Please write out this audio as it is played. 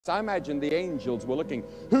I imagine the angels were looking,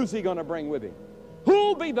 who's he going to bring with him?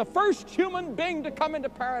 Who'll be the first human being to come into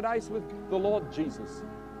paradise with the Lord Jesus?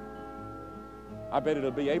 I bet it'll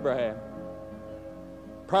be Abraham.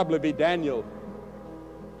 Probably be Daniel.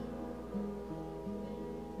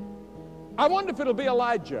 I wonder if it'll be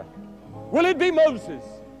Elijah. Will it be Moses?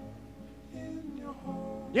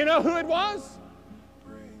 You know who it was?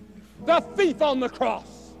 The thief on the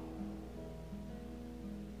cross.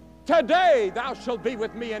 Today thou shalt be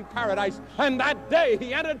with me in paradise. And that day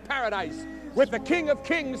he entered paradise with the King of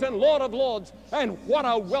Kings and Lord of Lords. And what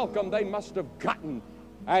a welcome they must have gotten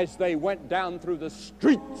as they went down through the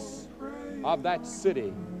streets of that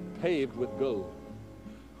city paved with gold.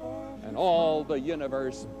 And all the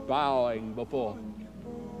universe bowing before him.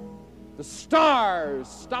 The stars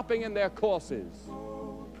stopping in their courses.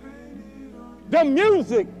 The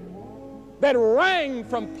music that rang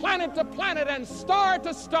from planet to planet and star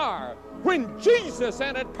to star when Jesus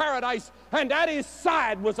entered paradise, and at his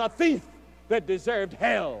side was a thief that deserved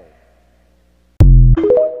hell.